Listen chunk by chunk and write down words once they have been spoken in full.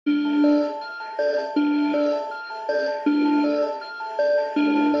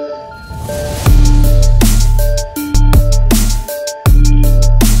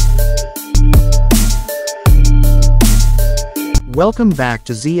Welcome back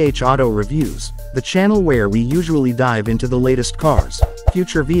to ZH Auto Reviews, the channel where we usually dive into the latest cars,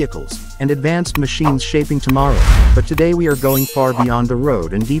 future vehicles, and advanced machines shaping tomorrow, but today we are going far beyond the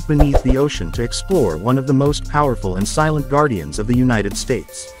road and deep beneath the ocean to explore one of the most powerful and silent guardians of the United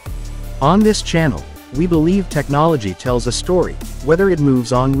States. On this channel, we believe technology tells a story, whether it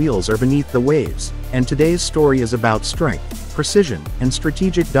moves on wheels or beneath the waves, and today's story is about strength, precision, and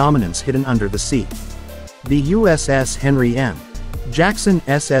strategic dominance hidden under the sea. The USS Henry M. Jackson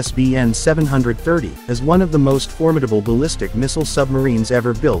SSBN-730 is one of the most formidable ballistic missile submarines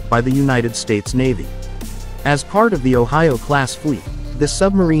ever built by the United States Navy. As part of the Ohio-class fleet, this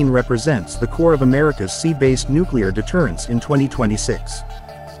submarine represents the core of America's sea-based nuclear deterrence in 2026.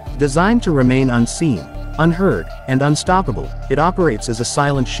 Designed to remain unseen, unheard, and unstoppable, it operates as a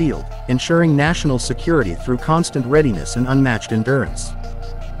silent shield, ensuring national security through constant readiness and unmatched endurance.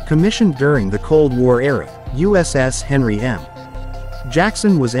 Commissioned during the Cold War era, USS Henry M.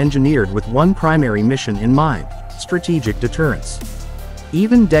 Jackson was engineered with one primary mission in mind: strategic deterrence.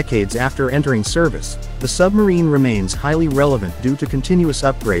 Even decades after entering service, the submarine remains highly relevant due to continuous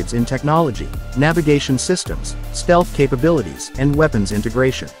upgrades in technology, navigation systems, stealth capabilities, and weapons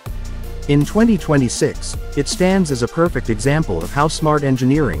integration. In 2026, it stands as a perfect example of how smart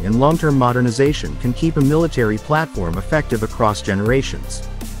engineering and long-term modernization can keep a military platform effective across generations.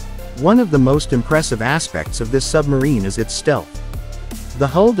 One of the most impressive aspects of this submarine is its stealth. The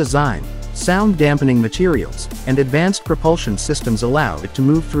hull design, sound-dampening materials, and advanced propulsion systems allow it to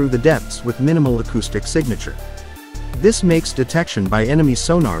move through the depths with minimal acoustic signature. This makes detection by enemy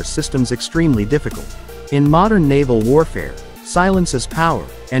sonar systems extremely difficult. In modern naval warfare, silence is power,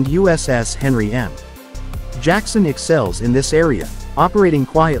 and USS Henry M. Jackson excels in this area, operating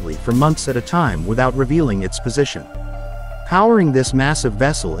quietly for months at a time without revealing its position. Powering this massive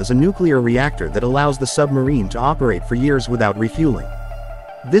vessel is a nuclear reactor that allows the submarine to operate for years without refueling.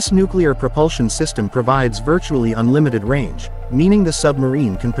 This nuclear propulsion system provides virtually unlimited range, meaning the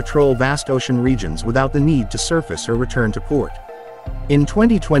submarine can patrol vast ocean regions without the need to surface or return to port. In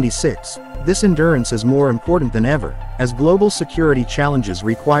 2026, this endurance is more important than ever, as global security challenges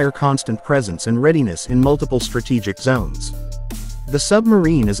require constant presence and readiness in multiple strategic zones. The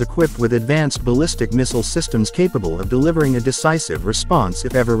submarine is equipped with advanced ballistic missile systems capable of delivering a decisive response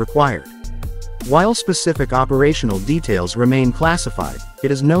if ever required. While specific operational details remain classified,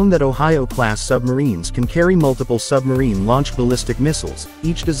 it is known that Ohio-class submarines can carry multiple submarine-launched ballistic missiles,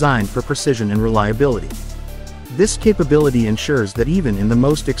 each designed for precision and reliability. This capability ensures that even in the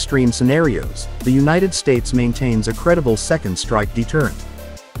most extreme scenarios, the United States maintains a credible second-strike deterrent.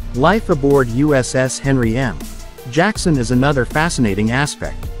 Life aboard USS Henry M. Jackson is another fascinating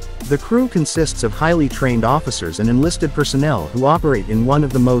aspect. The crew consists of highly trained officers and enlisted personnel who operate in one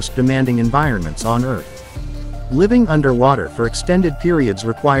of the most demanding environments on Earth. Living underwater for extended periods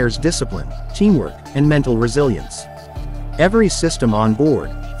requires discipline, teamwork, and mental resilience. Every system on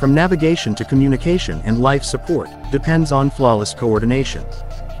board, from navigation to communication and life support, depends on flawless coordination.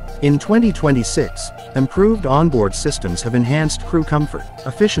 In 2026, improved onboard systems have enhanced crew comfort,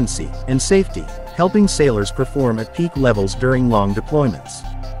 efficiency, and safety, helping sailors perform at peak levels during long deployments.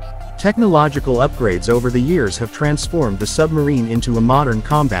 Technological upgrades over the years have transformed the submarine into a modern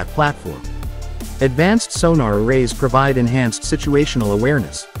combat platform. Advanced sonar arrays provide enhanced situational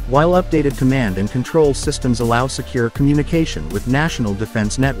awareness, while updated command and control systems allow secure communication with national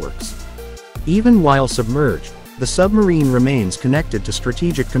defense networks. Even while submerged, the submarine remains connected to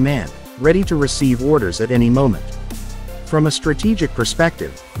strategic command, ready to receive orders at any moment. From a strategic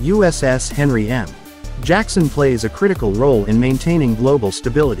perspective, USS Henry M. Jackson plays a critical role in maintaining global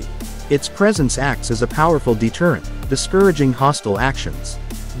stability. Its presence acts as a powerful deterrent, discouraging hostile actions.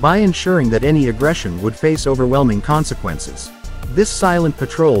 By ensuring that any aggression would face overwhelming consequences. This silent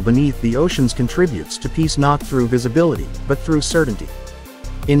patrol beneath the oceans contributes to peace not through visibility, but through certainty.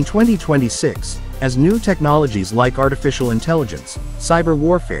 In 2026, as new technologies like artificial intelligence, cyber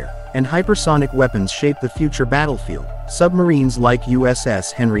warfare, and hypersonic weapons shape the future battlefield, submarines like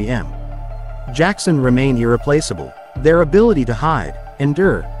USS Henry M. Jackson remain irreplaceable. Their ability to hide,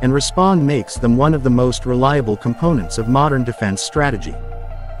 endure, and respond makes them one of the most reliable components of modern defense strategy.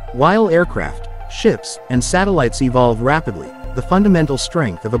 While aircraft, ships, and satellites evolve rapidly, the fundamental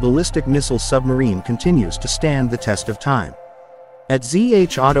strength of a ballistic missile submarine continues to stand the test of time. At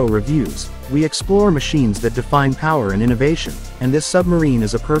ZH Auto Reviews, we explore machines that define power and innovation, and this submarine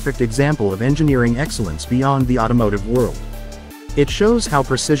is a perfect example of engineering excellence beyond the automotive world. It shows how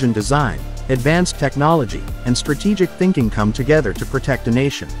precision design, advanced technology, and strategic thinking come together to protect a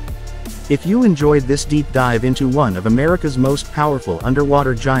nation. If you enjoyed this deep dive into one of America's most powerful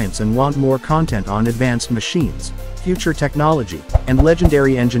underwater giants and want more content on advanced machines, future technology, and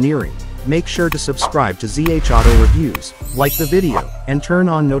legendary engineering, make sure to subscribe to ZH Auto Reviews, like the video, and turn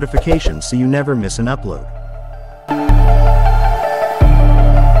on notifications so you never miss an upload.